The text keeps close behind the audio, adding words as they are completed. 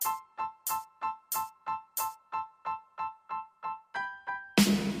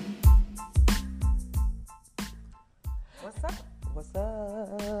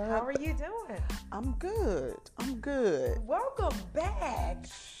I'm good. I'm good. Welcome back.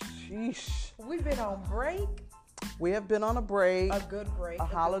 Sheesh. We've been on break, We have been on a break, a good break, a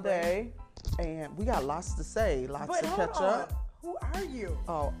good holiday, and we got lots to say, lots break. to But catch hold on. up. Who are you?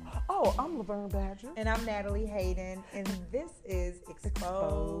 Oh, I'm Laverne Badger. And I'm Natalie Hayden, and this is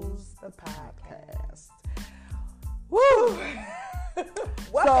Expose the Podcast. Woo!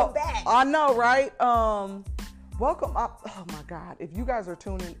 Welcome back. I know, right? Welcome up. Oh my God! If you guys are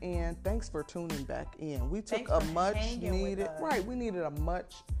tuning in, thanks for tuning back in. We took Thanks a for much hanging with needed, us. right? We needed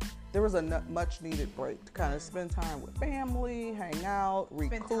there was a much needed break to kind of spend time with family, hang out,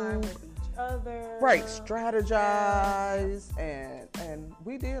 Spend recoup, time with each other. right? Strategize, and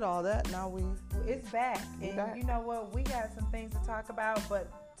we did all that. Now It's back. We And back. you know what? We got some things to talk about,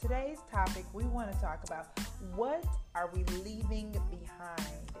 but today's topic, we want to talk about what are we leaving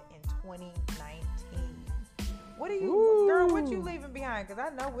behind in 2019? What are you, Ooh. girl, what you leaving behind? Because I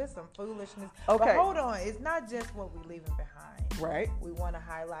know it's some foolishness. Okay. But hold on. It's not just what we leaving behind. right. We want to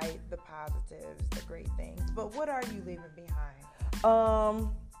highlight the positives, the great things. But what are you leaving behind?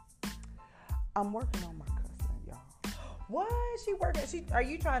 I'm working on my cousin, y'all. What? She working? Are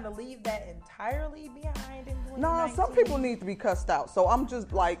you trying to leave that entirely behind in 2019? No, some people need to be cussed out. So I'm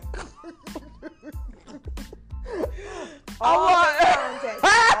just like, All in context.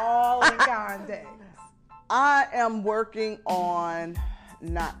 All in context. I am working on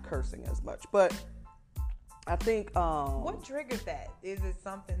not cursing as much, but I think What triggered that? Is it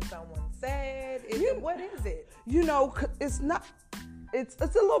something someone said? What is it? it's not. It's a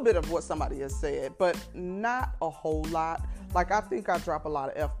little bit of what somebody has said, but not a whole lot. Like I think I drop a lot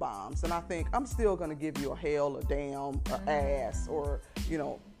of F-bombs, and I think I'm still gonna give you a hell, a damn, a ass, or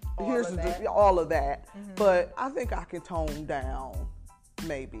all of that. But I think I can tone down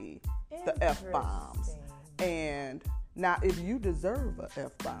maybe the F-bombs. And now, if you deserve a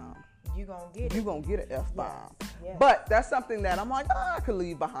F-bomb, You gonna get it. you're going to get an F-bomb. Yes. But that's something that I'm like, I could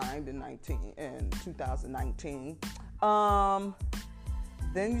leave behind in 2019.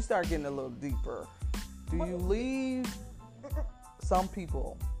 Then you start getting a little deeper. Do you leave some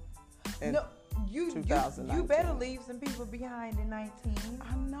people in No, you 2019? better leave some people behind in 19.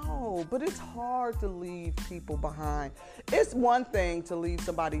 I know, but it's hard to leave people behind. It's one thing to leave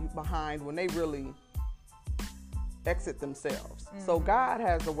somebody behind when they really exit themselves. So God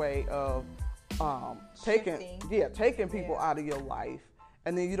has a way of taking people out of your life,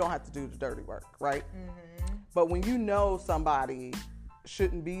 and then you don't have to do the dirty work, right? But when you know somebody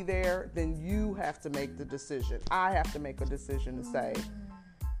shouldn't be there, then you have to make the decision. I have to make a decision to say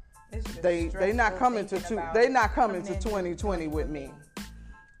they not coming to 2020 with me.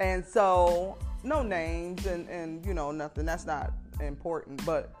 And so no names and nothing. That's not important,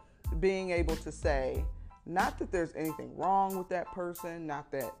 but being able to say, not that there's anything wrong with that person,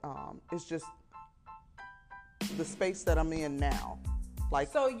 not that it's just the space that I'm in now. Like,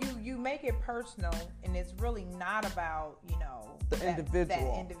 so you make it personal, and it's really not about The individual.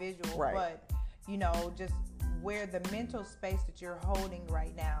 that individual, Right. but just where the mental space that you're holding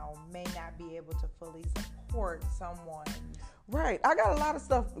right now may not be able to fully support someone. right. I got a lot of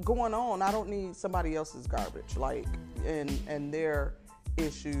stuff going on. I don't need somebody else's garbage, like and their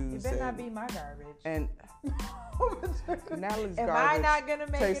issues. It better not be my garbage. And Natalie's Am garbage I not gonna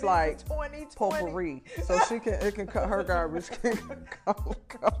make tastes it like into 2020? potpourri, so it can cut her garbage can come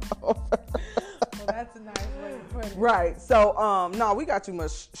over. Well, that's a nice way to put it. Right. So no, we got too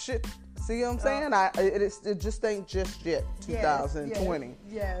much shit. See what I'm saying? It just ain't just yet 2020.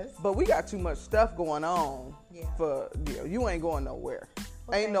 Yes. But we got too much stuff going on Yeah. for you ain't going nowhere.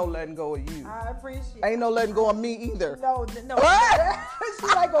 Well, Ain't thank no you. letting go of you. I appreciate. Ain't no letting go of me either. No. She's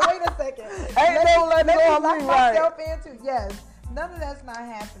like, well, wait a second. Ain't no letting go of Let me, me right? lock myself in too. Yes. None of that's not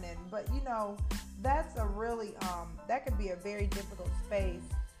happening. But that's a really that could be a very difficult space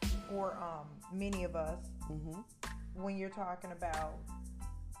for many of us when you're talking about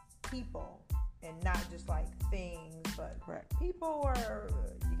people and not just like things, but Correct. people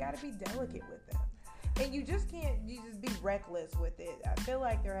you got to be delicate with them. And you just be reckless with it. I feel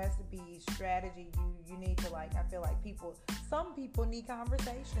like there has to be strategy. You need to I feel like some people need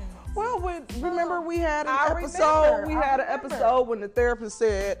conversations. Well, remember we had an I episode. remember. Episode when the therapist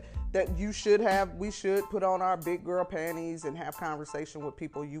said that we should put on our big girl panties and have conversation with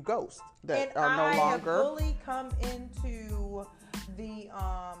people you ghost that And are no I longer. have fully come into the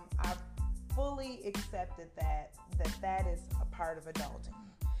I've fully accepted that is a part of adulting.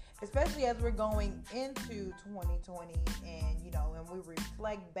 Especially as we're going into 2020 and we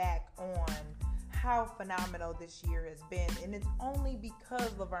reflect back on how phenomenal this year has been. And it's only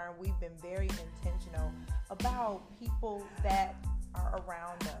because, Laverne, we've been very intentional about people that are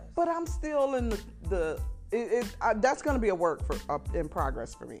around us. But I'm still in that's going to be a work in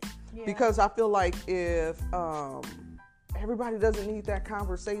progress for me. Yeah. Because I feel like if everybody doesn't need that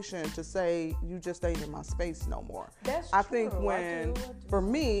conversation to say you just ain't in my space no more. That's I true. think for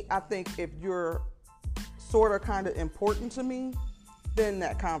Mm-hmm. me, I think if you're sort of kind of important to me, then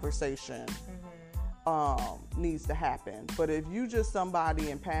that conversation needs to happen. But if you just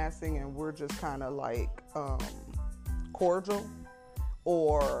somebody in passing and we're just kind of like cordial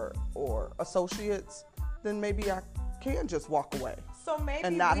or associates, then maybe I can just walk away. So maybe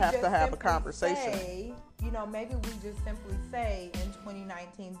and not we have just to have a simply conversation. Say, maybe we just simply say in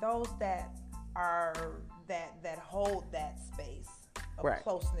 2019, those that hold that space of Right.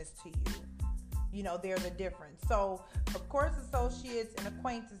 closeness to you, they're the difference. So of course, associates and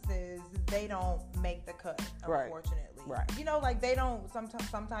acquaintances, they don't make the cut, Right. unfortunately. Right. Like they don't.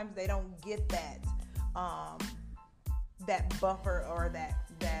 Sometimes they don't get that that buffer or that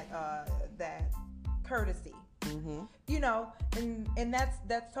courtesy. Mm-hmm. And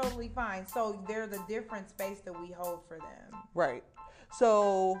that's totally fine. So they're the different space that we hold for them. Right.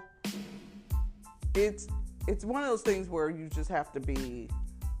 So it's one of those things where you just have to be.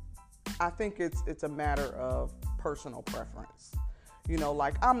 I think it's a matter of personal preference.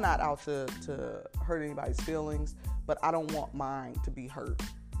 Like I'm not out to hurt anybody's feelings, but I don't want mine to be hurt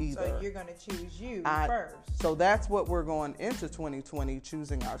either. So you're gonna choose you first. So that's what we're going into 2020,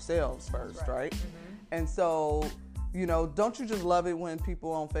 choosing ourselves first, right? Mm-hmm. And so, don't you just love it when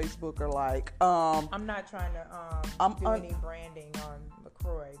people on Facebook are like, I'm not trying to do any branding on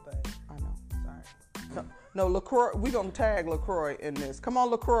LaCroix, but I know. Sorry. No, LaCroix, we gonna tag LaCroix in this. Come on,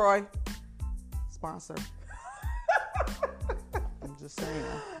 LaCroix. Sponsor. I'm just saying.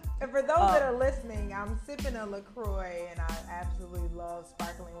 And for those that are listening, I'm sipping a LaCroix, and I absolutely love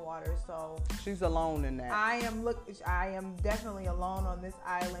sparkling water. So she's alone in that. I am definitely alone on this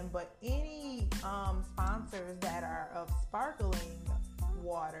island. But any sponsors that are of sparkling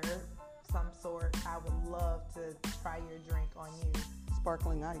water, some sort, I would love to try your drink on you.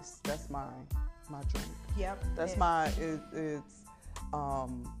 Sparkling ice. That's my drink. Yep. That's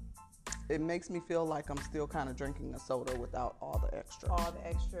it makes me feel like I'm still kind of drinking a soda without all the extra. All the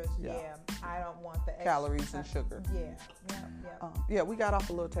extras, yeah. I don't want the calories and sugar. Yeah. We got off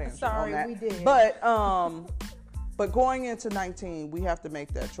a little tangent. Sorry, on that. we did. But going into 19, we have to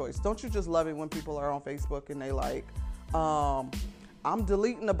make that choice. Don't you just love it when people are on Facebook and they like, I'm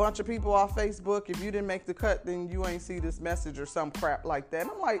deleting a bunch of people off Facebook. If you didn't make the cut, then you ain't see this message or some crap like that.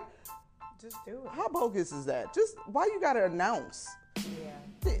 And I'm like, just do it. How bogus is that? Just why you gotta announce? Yeah.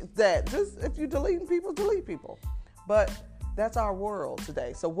 That just if you deleting people, delete people. But that's our world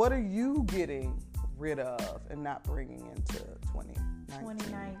today. So what are you getting rid of and not bringing into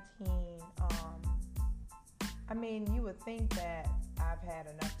 2019? I mean, you would think that I've had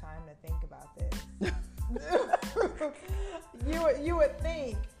enough time to think about this. you would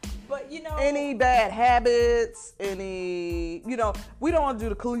think, but any bad habits, we don't want to do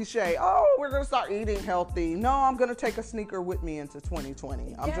the cliche, we're going to start eating healthy. No, I'm going to take a sneaker with me into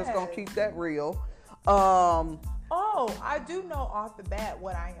 2020. I'm just going to keep that real. I do know off the bat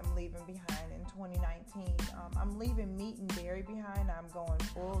what I am leaving behind in 2019. I'm leaving meat and dairy behind. I'm going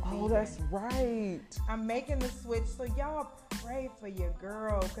full vegan. Oh, that's right. I'm making the switch. So y'all pray for your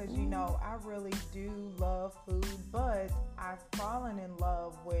girl, because I really do love food, but I've fallen in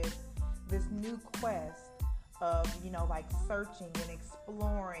love with this new quest of, like searching and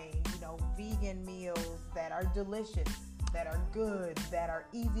exploring, vegan meals that are delicious, that are good, that are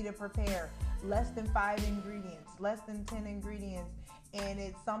easy to prepare, less than 5 ingredients, less than 10 ingredients. And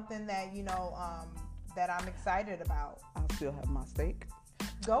it's something that, that I'm excited about. I'll still have my steak.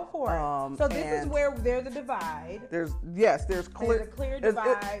 Go for it. So this is where there's a divide. There's a clear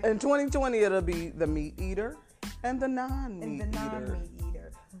divide. In 2020, it'll be the meat eater and the non-meat eater.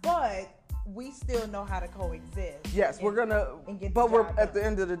 But we still know how to coexist. Yes, at the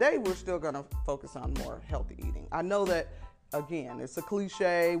end of the day, we're still gonna focus on more healthy eating. I know that, again, it's a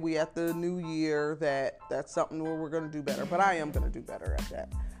cliche. We at the new year that's something where we're gonna do better, but I am gonna do better at that.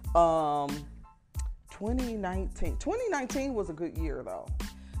 2019 was a good year though.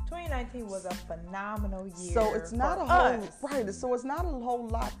 2019 was a phenomenal year. So it's not So it's not a whole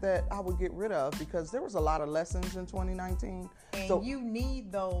lot that I would get rid of, because there was a lot of lessons in 2019. And you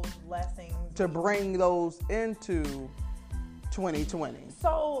need those lessons to bring those into 2020.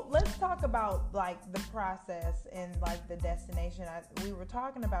 So let's talk about like the process and like the destination. We were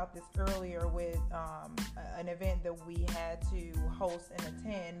talking about this earlier with an event that we had to host and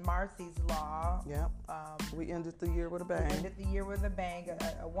attend, Marcy's Law. Yep. We ended the year with a bang.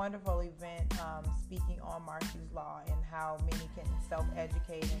 A wonderful event speaking on Marcy's Law and how many can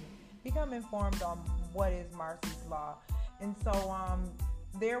self-educate and become informed on what is Marcy's Law. And so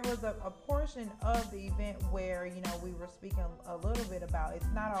there was a portion of the event where, you know, we were speaking a little bit about it's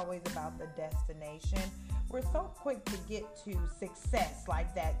not always about the destination. We're so quick to get to success,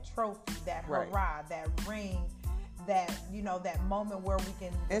 like that trophy, that hurrah, that ring, that, you know, that moment where we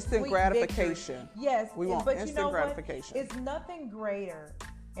can instant gratification. Victory. Yes, we want but instant you know gratification. What? It's nothing greater,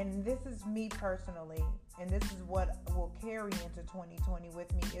 and this is me personally, and this is what will carry into 2020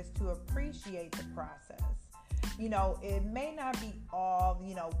 with me, is to appreciate the process. You know, it may not be all,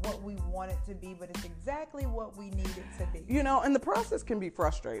 you know, what we want it to be, but it's exactly what we need it to be. You know, and the process can be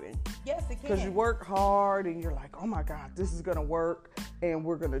frustrating. Yes, it can. Because you work hard and you're like, oh my God, this is going to work and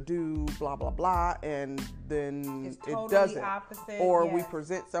we're going to do blah, blah, blah. And then it's totally it doesn't. Opposite. Or yes. we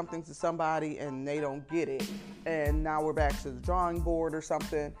present something to somebody and they don't get it. And now we're back to the drawing board or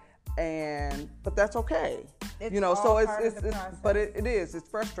something. But that's okay. It's you know, all so it's but it is, it's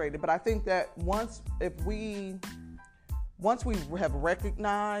frustrating. But I think that once we have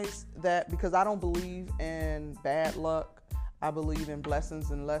recognized that, because I don't believe in bad luck, I believe in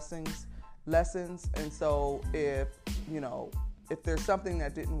blessings and lessons. And so if there's something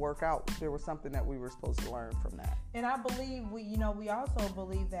that didn't work out, there was something that we were supposed to learn from that. And I believe we also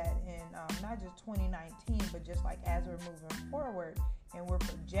believe that in not just 2019, but just like as we're moving forward and we're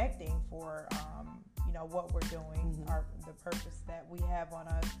projecting for what we're doing, the purpose that we have on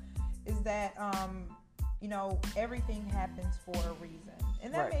us, is that everything happens for a reason.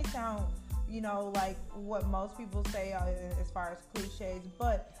 And that may sound like what most people say as far as cliches,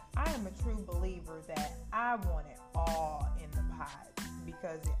 but I am a true believer that I want it all in the pot,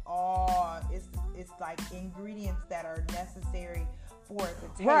 because it's like ingredients that are necessary for it to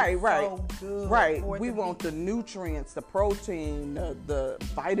taste so good. Right. We want the nutrients, the protein, the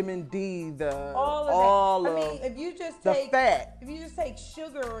vitamin D, all of that. I mean, if you just take fat. If you just take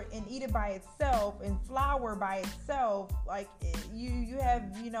sugar and eat it by itself and flour by itself, like you have,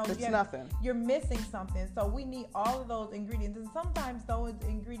 it's nothing. You're missing something. So we need all of those ingredients, and sometimes those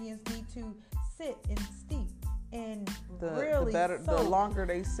ingredients need to sit and steep. And the longer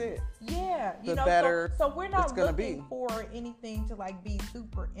they sit, the better. So we're not looking for anything to like be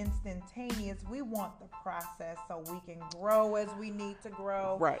super instantaneous. We want the process so we can grow as we need to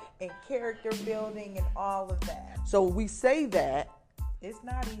grow, right? And character building and all of that. So we say that it's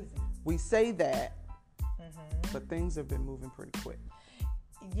not easy. We say that, but things have been moving pretty quick.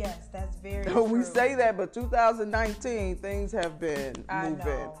 Yes, that's very true. We say that, but 2019, things have been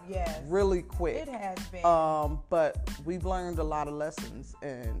moving really quick. It has been. But we've learned a lot of lessons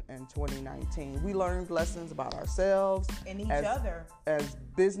in 2019. We learned lessons about ourselves and each other as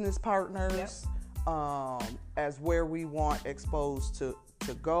business partners, as where we want exposed to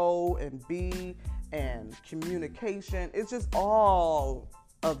go and be, and communication. It's just all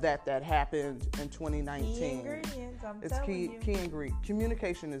of that happened in 2019. Key ingredients, it's key ingredient.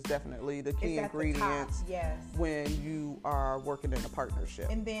 Communication is definitely the key ingredients when you are working in a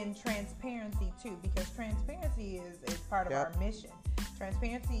partnership. And then transparency too, because transparency is part of our mission.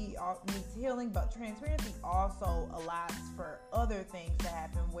 Transparency needs healing, but transparency also allows for other things to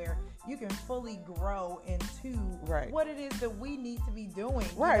happen where you can fully grow into what it is that we need to be doing.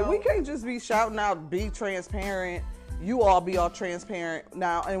 Right. We can't just be shouting out, be transparent. You all be all transparent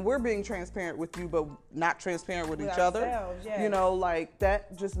now, and we're being transparent with you, but not transparent with each other. Like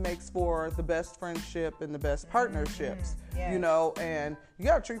that just makes for the best friendship and the best partnerships. And you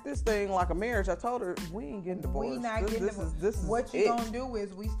gotta treat this thing like a marriage. I told her we ain't getting divorced. We not getting divorced. What you gonna do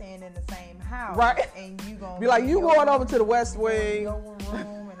is we stand in the same house, right? And you gonna be like, you going over to the West Wing, your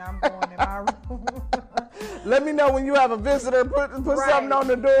room, and I'm going in my room. Let me know when you have a visitor. Put something on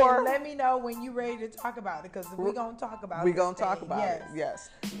the door. And let me know when you're ready to talk about it, because we're gonna talk about it. We're gonna talk about it. Yes.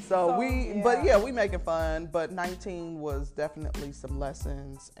 So we making fun, but 19 was definitely some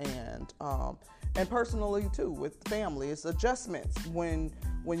lessons, and personally too with family, it's adjustments. When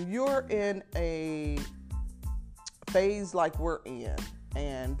you're in a phase like we're in,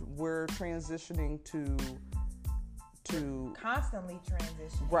 and we're transitioning to constantly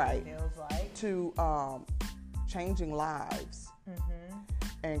transitioning, it feels like, to changing lives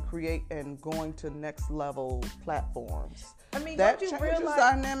and going to next level platforms. I mean, that don't you changes the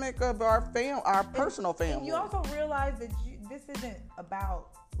dynamic of our personal family. And you also realize that this this isn't about,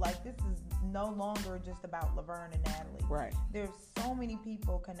 like, this is no longer just about Laverne and Natalie. Right. There's so many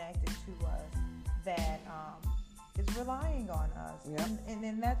people connected to us that is relying on us. Yep. And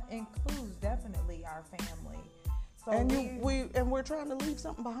then that includes definitely our family. So and we're trying to leave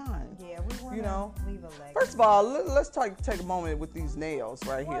something behind. Yeah, we want to leave a legacy. First of all, let's take a moment with these nails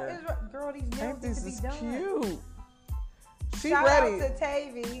right here. Girl, these nails I think this need is to be done. cute. She Shout ready. out to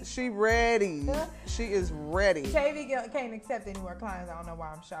Tavy. She ready. She is ready. Tavy can't accept any more clients. I don't know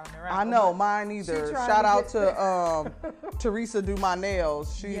why I'm shouting her out. I know, mine either. Shout out to Teresa Do My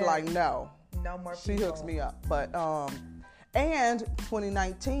Nails. She like, no more she people. hooks me up. But and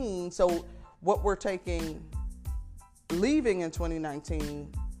 2019, so what we're leaving in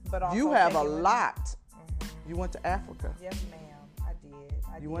 2019, but also you have a lot. You went to Africa. Yes, ma'am.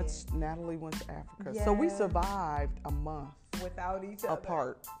 I did. Natalie went to Africa. Yes. So we survived a month without each other.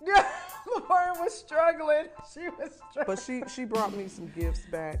 apart. Lauren was struggling. She was struggling. But she brought me some gifts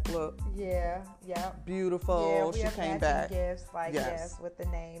back. Look. Yeah. Beautiful. Yeah, we she have came matching back. gifts, like yes, with the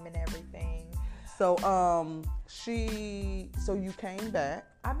name and everything. So so you came back.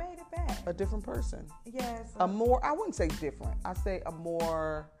 I made it back. A different person. Yes. I wouldn't say different. I say a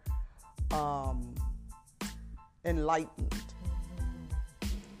more enlightened.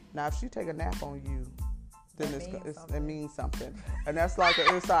 Now, if she take a nap on you, then it means something. And that's like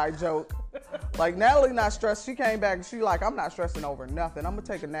an inside joke. Like, Natalie not stressed. She came back and she like, I'm not stressing over nothing. I'm going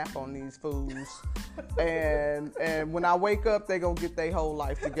to take a nap on these fools. And when I wake up, they going to get their whole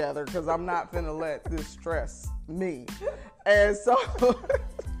life together because I'm not finna let this stress me. And so,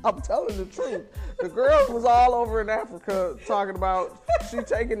 I'm telling the truth. The girls was all over in Africa talking about she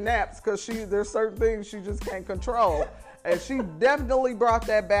taking naps because there's certain things she just can't control. And she definitely brought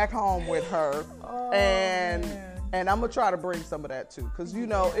that back home with her. And I'm going to try to bring some of that too. Because,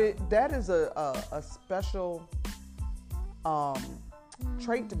 that is a special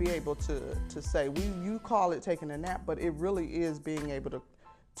trait to be able to say. You call it taking a nap, but it really is being able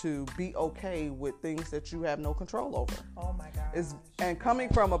to be okay with things that you have no control over. Oh my God. And coming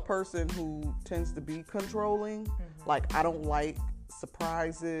from a person who tends to be controlling, like I don't like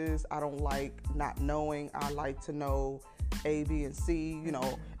surprises, I don't like not knowing, I like to know A, B, and C,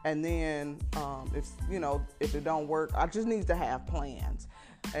 and then if it don't work, I just need to have plans.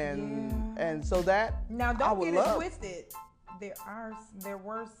 And so that now don't get it twisted. There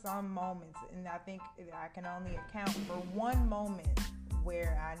were some moments, and I think I can only account for one moment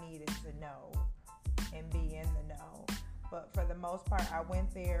where I needed to know and be in the know. But for the most part, I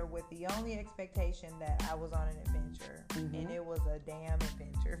went there with the only expectation that I was on an adventure. And it was a damn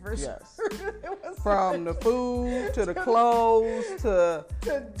adventure for sure. From the food to the clothes to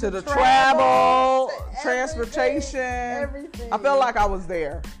the travel, transportation. Everything. I felt like I was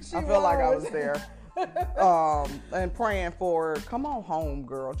there. I and praying for her. Come on home,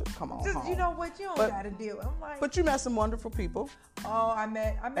 girl. Just come on home. You know what? You don't got to deal. I'm like. But you met some wonderful people. Oh, I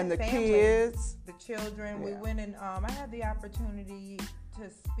met and the family, kids, the children. Yeah. We went and I had the opportunity to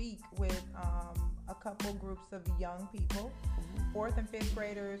speak with a couple groups of young people, 4th and 5th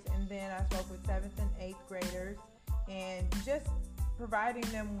graders, and then I spoke with 7th and 8th graders, and just providing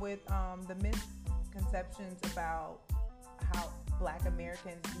them with the misconceptions about how Black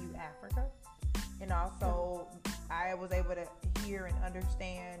Americans view Africa. And also, I was able to hear and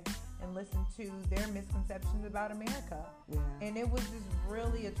understand and listen to their misconceptions about America. Yeah. And it was just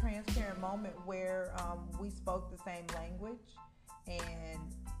really a transparent moment where we spoke the same language, and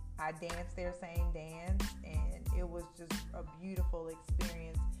I danced their same dance, and it was just a beautiful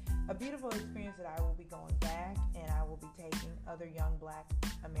experience. A beautiful experience that I will be going back, and I will be taking other young Black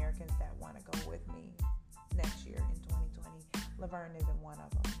Americans that want to go with me next year in 2020. Laverne isn't one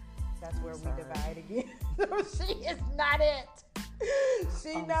of them. That's where we divide again. She is not it.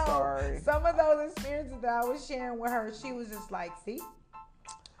 She knows. Sorry. Some of those experiences that I was sharing with her, she was just like, see?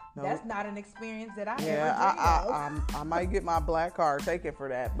 Nope. That's not an experience that I ever dreamed of. I might get my Black card taken for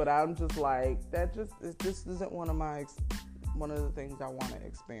that, but I'm just like, it just isn't one of the things I want to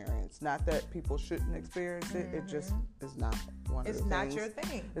experience. Not that people shouldn't experience it. It just is not one of the things. It's not your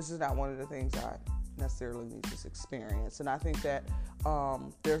thing. This is not one of the things I necessarily need to experience. And I think that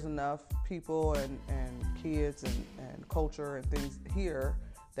there's enough people and kids and culture and things here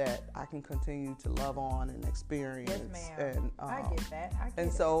that I can continue to love on and experience. Yes, ma'am. And I get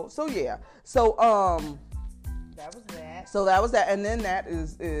that. So yeah. So that was that. So that was that. And then that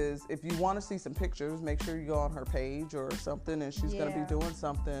is if you want to see some pictures, make sure you go on her page or something, and she's going to be doing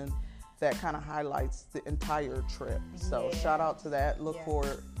something that kind of highlights the entire trip. So shout out to that. Look for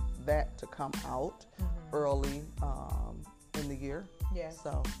that to come out early in the year. Yes.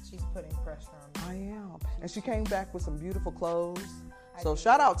 So she's putting pressure on me. I am. And she came back with some beautiful clothes. I So did.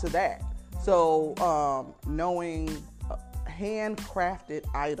 shout out to that. So knowing handcrafted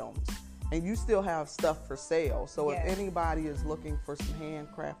items, and you still have stuff for sale. So Yes. if anybody is looking for some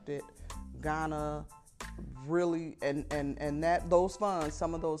handcrafted Ghana, really, and that those funds,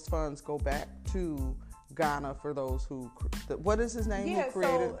 some of those funds go back to Ghana for those who, what is his name? Yeah, who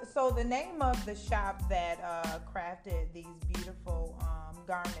created? so the name of the shop that crafted these beautiful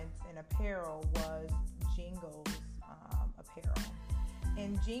garments and apparel was Jingles Apparel.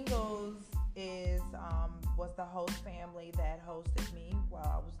 And Jingles was the host family that hosted me while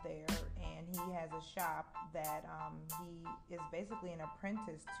I was there, and he has a shop that he is basically an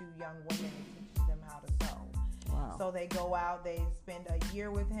apprentice to young women and teaches them how to sew. Wow. So they go out, they spend a year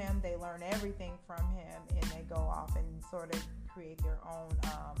with him, they learn everything from him, and they go off and sort of create their own,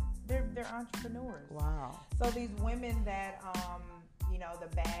 they're entrepreneurs. Wow. So these women that,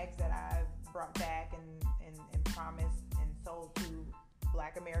 the bags that I've brought back and promised and sold to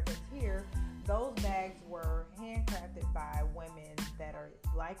Black Americans here, those bags were handcrafted by women that are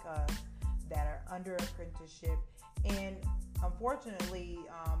like us, that are under apprenticeship. And unfortunately,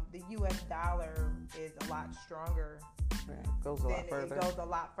 the U.S. dollar is a lot stronger. Yeah, it goes a lot further. It goes a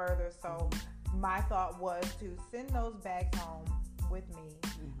lot further. So my thought was to send those bags home with me.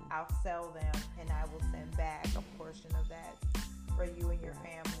 Mm-hmm. I'll sell them, and I will send back a portion of that for you and your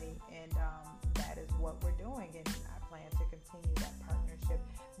family. And that is what we're doing. And I plan to continue that partnership.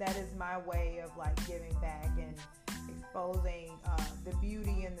 That is my way of like giving back and exposing the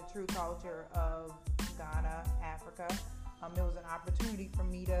beauty and the true culture of Ghana, Africa. It was an opportunity for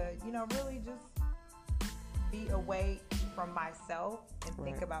me to, really just be away from myself and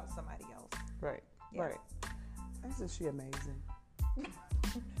think Right. about somebody else. Right. Yeah. Right. Isn't she amazing?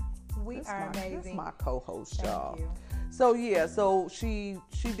 We are amazing. That's my co-host, Thank y'all. you. So yeah, so she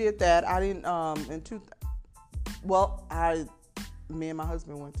did that. I didn't me and my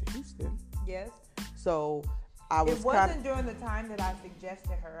husband went to Houston. Yes. So I was It wasn't during the time that I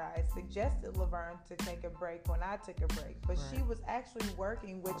suggested her. I suggested Laverne to take a break when I took a break, but she Right. was actually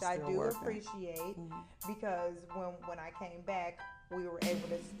working, which was I still do working. appreciate because when I came back, we were able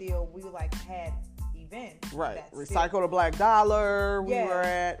to had events. right. that Recycle the Black Dollar. We Yeah. were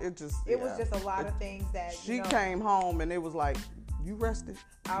at it. It was just a lot of things that She came home and it was like, you rested.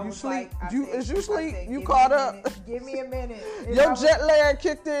 I you was sleep. like, Is you sleep? said, you "Give caught me a up. minute. Give me a minute. And Your I was- jet lag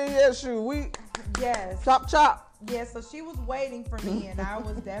kicked in. Yes, we Yes. chop. Yeah, so she was waiting for me, and I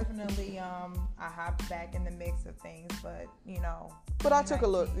was definitely I hopped back in the mix of things, but But I took a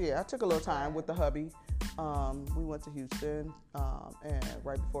 2019. little time with the hubby. We went to Houston and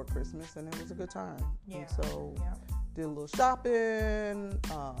right before Christmas, and it was a good time. Yeah. And so Yeah. did a little shopping.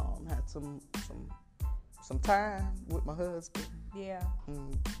 Had some time with my husband. Yeah.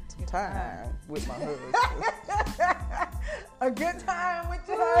 Some time with my husband. A good time with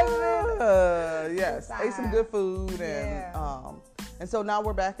your husband. Yes, Good ate some time. good food, Yeah. and so now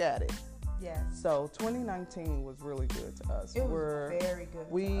we're back at it. Yes. So 2019 was really good to us. It was very good.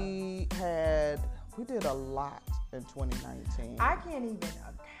 We did a lot in 2019. I can't even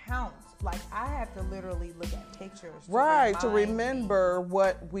account. Like I have to literally look at pictures. Right, to remind me. remember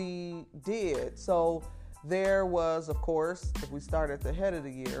what we did. So there was, of course, if we start at the head of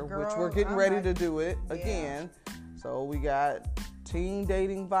the year, which Girl, we're getting I'm ready like- to do it Yeah. again. So we got teen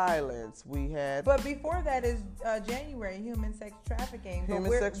dating violence. We had But before that is January, human sex trafficking. But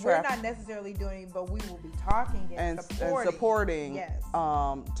Human sex we're trafficking. not necessarily doing it, but we will be talking and and supporting Yes.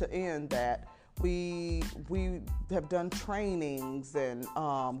 to end that. We have done trainings and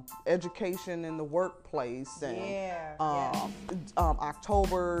education in the workplace and Yeah.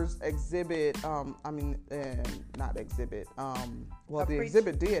 October's exhibit. Not exhibit. The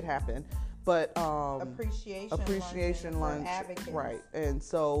exhibit did happen, but appreciation lunch, for advocates. right? And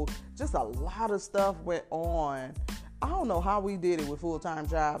so just a lot of stuff went on. I don't know how we did it with full-time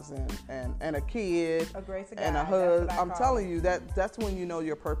jobs and a kid A grace of and a God, husband. that's what I I'm call telling it. you that's when you know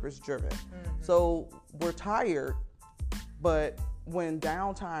you're purpose driven. Mm-hmm. So we're tired, but when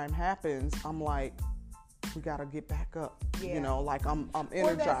downtime happens, I'm like, we gotta get back up. Yeah. You know, like I'm Or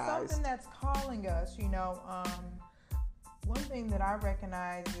energized. that's something that's calling us, one thing that I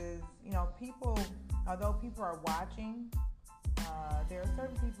recognize is, people, although people are watching, there are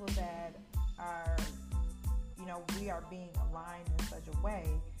certain people that are, we are being aligned in such a way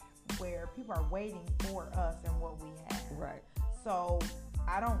where people are waiting for us and what we have. Right. So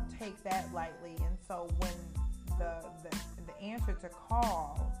I don't take that lightly. And so when the answer to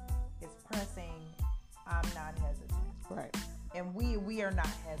call is pressing, I'm not hesitant. Right. And we are not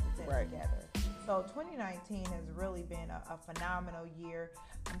hesitant Right. together. So So 2019 has really been a phenomenal year.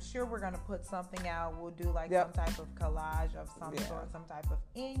 I'm sure we're going to put something out. We'll do like some type of collage of some sort, some type of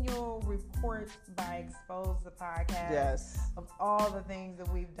annual report by Expose the Podcast of all the things that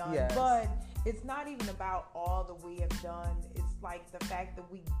we've done. But it's not even about all that we have done. It's like the fact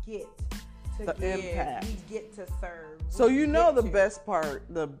that we get to the give, impact. we get to serve. So you know the best part,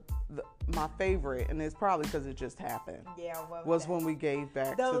 my favorite, and it's probably because it just happened. Yeah, was when we gave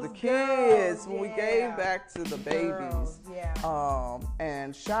back to the girls, kids, when we gave back to the babies. Yeah.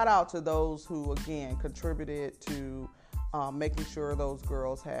 And shout out to those who again contributed to making sure those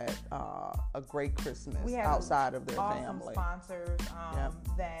girls had a great Christmas outside of their family. Sponsors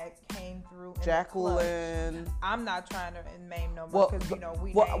that came through. Jacqueline. I'm not trying to name no more because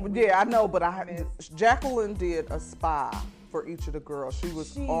I know, but Jacqueline did a spa for each of the girls. She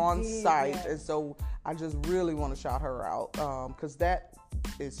was on site, and so I just really want to shout her out because that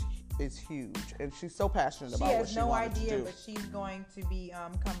is huge, and she's so passionate about what she wanted to do. She has no idea, but she's going to be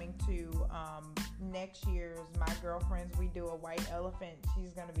coming to next year's My Girlfriends. We do a white elephant.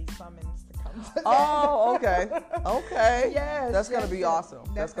 She's going to be summoned to come to that. Oh, okay. Yes, that's going to be awesome.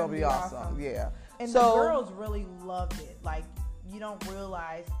 That's going to be awesome. Yeah. And the girls really loved it. Like, you don't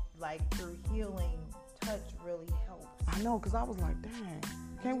realize, like, through healing, touch really helps. I know, because I was like, dang,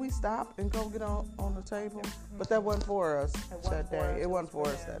 can't we stop and go get on the table? But that wasn't for us that day. It wasn't for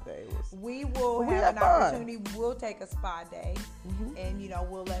us that day. We will have an opportunity. We'll take a spa day, and,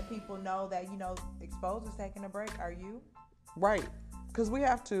 we'll let people know that, Expose is taking a break. Are you? Right. Because we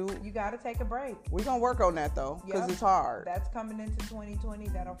have to. You got to take a break. We're going to work on that, though, because it's hard. That's coming into 2020.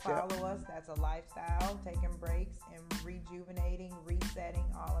 That'll follow us. That's a lifestyle, taking breaks and rejuvenating, resetting,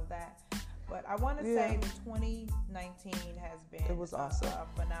 all of that. But I want to say that 2019 has been awesome. A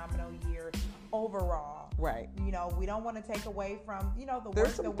phenomenal year overall. Right. We don't want to take away from, the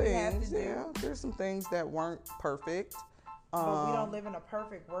There's work that we have to do. Yeah, there's some things that weren't perfect. But we don't live in a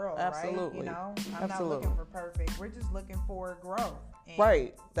perfect world, absolutely. right? I'm not looking for perfect. We're just looking for growth. And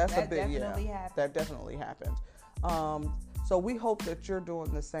right. That's a big, definitely happened. That definitely happened. So we hope that you're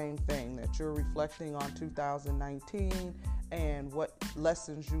doing the same thing, that you're reflecting on 2019 and what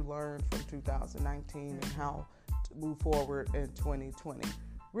lessons you learned from 2019 and how to move forward in 2020.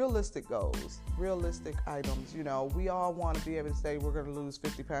 Realistic goals, realistic items. We all want to be able to say we're going to lose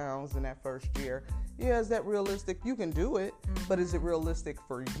 50 pounds in that first year. Yeah, is that realistic? You can do it, but is it realistic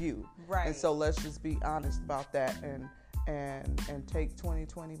for you? Right. And so let's just be honest about that and take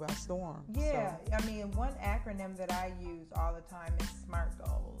 2020 by storm. Yeah, so. I mean, one acronym that I use all the time is SMART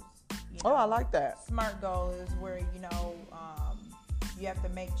goals. I like that. SMART goal is where you have to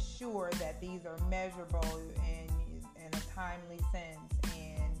make sure that these are measurable in a timely sense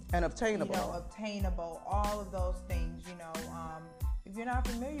and obtainable. Obtainable. All of those things. If you're not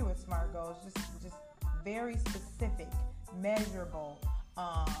familiar with SMART goals, just very specific, measurable.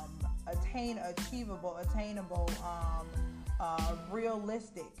 Achievable, attainable,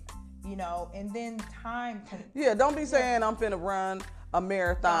 realistic, and then time. Don't be saying I'm finna run a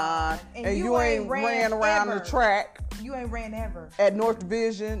marathon and you ain't ran around the track. You ain't ran ever. At North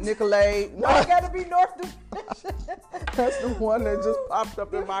Division, Nicolay. No, it gotta be North Division. That's the one that just popped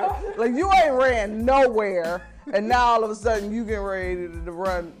up in my head. Like, you ain't ran nowhere, and now all of a sudden you getting ready to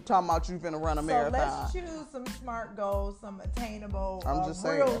run, talking about you finna run a marathon. So let's choose some SMART goals, some attainable,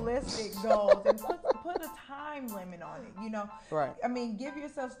 saying. Realistic goals, and put a time limit on it, Right. I mean, give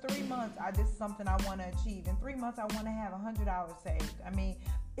yourselves 3 months. This is something I want to achieve. In 3 months, I want to have $100 saved. I mean,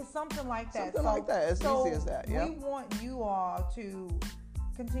 it's something like that. Something like that. As easy as that. Yeah. We want you all to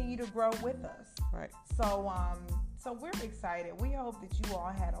continue to grow with us. Right. So we're excited. We hope that you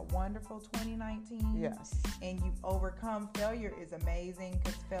all had a wonderful 2019. Yes. And you've overcome. Failure is amazing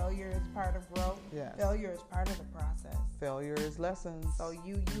because failure is part of growth. Yes. Failure is part of the process. Failure is lessons. So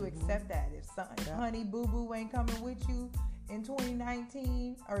you accept that. If honey boo boo ain't coming with you in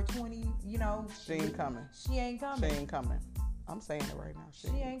 2019 or 20, she ain't coming. She ain't coming. She ain't coming. I'm saying it right now. She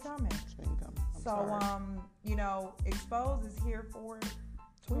ain't coming. She ain't coming. I'm sorry. Expose is here for it.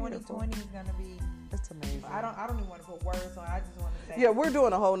 2020 is gonna be. It's amazing. I don't even want to put words on it. I just want to say. Yeah, we're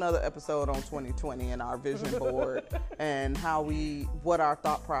doing a whole nother episode on 2020 and our vision board and what our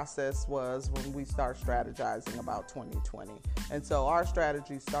thought process was when we start strategizing about 2020. And so our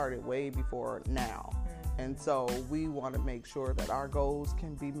strategy started way before now. Mm-hmm. And so we want to make sure that our goals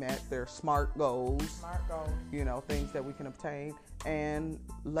can be met. They're SMART goals. SMART goals. Things that we can obtain and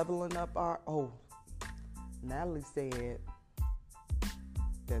leveling up Natalie said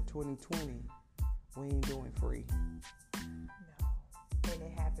that 2020 we ain't doing free. No, and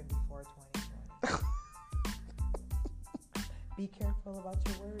it happened before 2020. Be careful about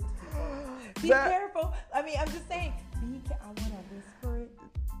your words, people. Be careful. I mean, I'm just saying, I want to whisper it.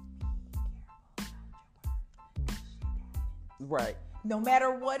 Be careful about your words. Right. No matter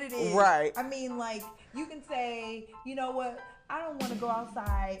what it is. Right. I mean, like, you can say, you know what? I don't want to go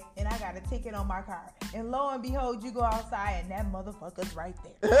outside and I got a ticket on my car. And lo and behold, you go outside and that motherfucker's right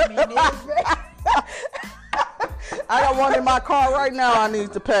there. I mean, I got one in my car right now I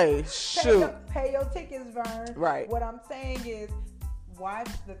need to pay. Shoot. Pay your tickets, Vern. Right. What I'm saying is, watch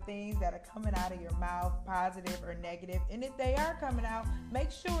the things that are coming out of your mouth, positive or negative. And if they are coming out, make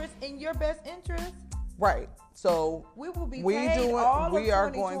sure it's in your best interest. Right. So we will be paid all of 2020. We are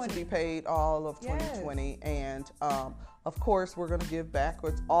going to be paid all of 2020. Yes. And of course, we're going to give back.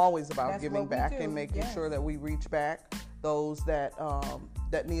 It's always about giving back and making sure that we reach back those that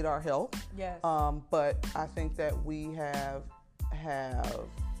that need our help. Yes. But I think that we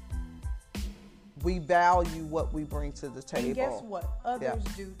we value what we bring to the table. And guess what? Others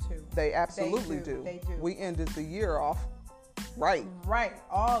do too. They absolutely do. They do. We ended the year off right. Right.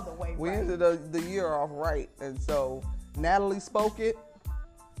 All the way we right. ended the year off right. And so Natalie spoke it.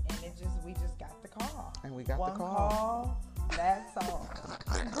 And we just got the call. And we got One the call. Call. That's all.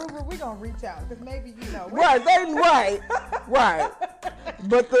 Gruber, we're gonna reach out because maybe right.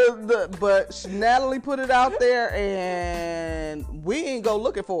 But Natalie put it out there, and we ain't go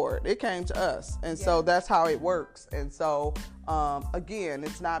looking for it. It came to us, and so that's how it works. And so again,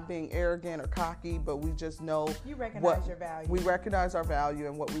 it's not being arrogant or cocky, but we just know you recognize your value. We recognize our value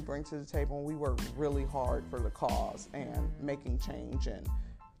and what we bring to the table, and we work really hard for the cause and making change,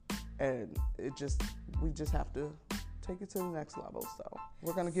 and we just have to take it to the next level. So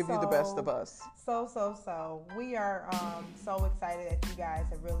we're going to give you the best of us. So we are so excited that you guys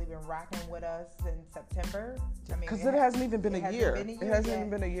have really been rocking with us in September. Because it hasn't even been a year. It hasn't even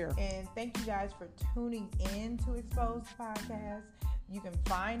been a year. And thank you guys for tuning in to Exposed Podcast. You can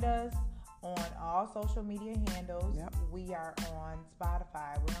find us on all social media handles. Yep. We are on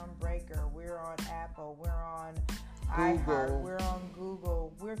Spotify. We're on Breaker. We're on Apple. We're on Google. iHeart, we're on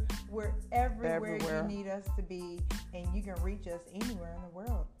Google. We're everywhere you need us to be, and you can reach us anywhere in the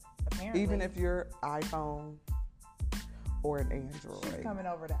world. Apparently, even if you're iPhone or an Android. She's coming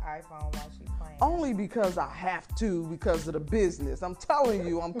over to iPhone while she's playing. Only because I have to, because of the business. I'm telling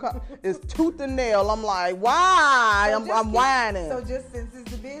you, it's tooth and nail. I'm like, why? So I'm whining. So just since it's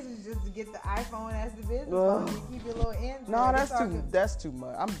the business, just to get the iPhone as the business phone, you keep your little Android. No, that's too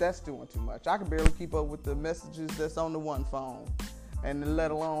much. That's doing too much. I can barely keep up with the messages that's on the one phone, and let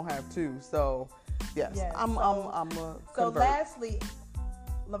alone have two. So, yes. I'm a So convert. lastly,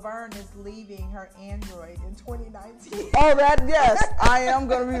 Laverne is leaving her Android in 2019. Oh, yes. I am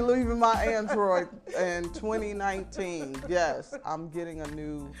going to be leaving my Android in 2019. Yes. I'm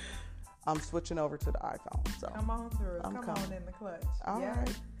switching over to the iPhone. So come on through. Come on in the clutch. All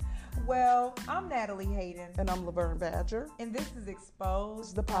right. Well, I'm Natalie Hayden. And I'm Laverne Badger. And this is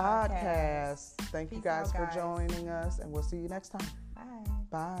Exposed the podcast. Thank you guys out, for joining us, and we'll see you next time. Bye.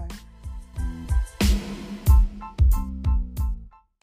 Bye.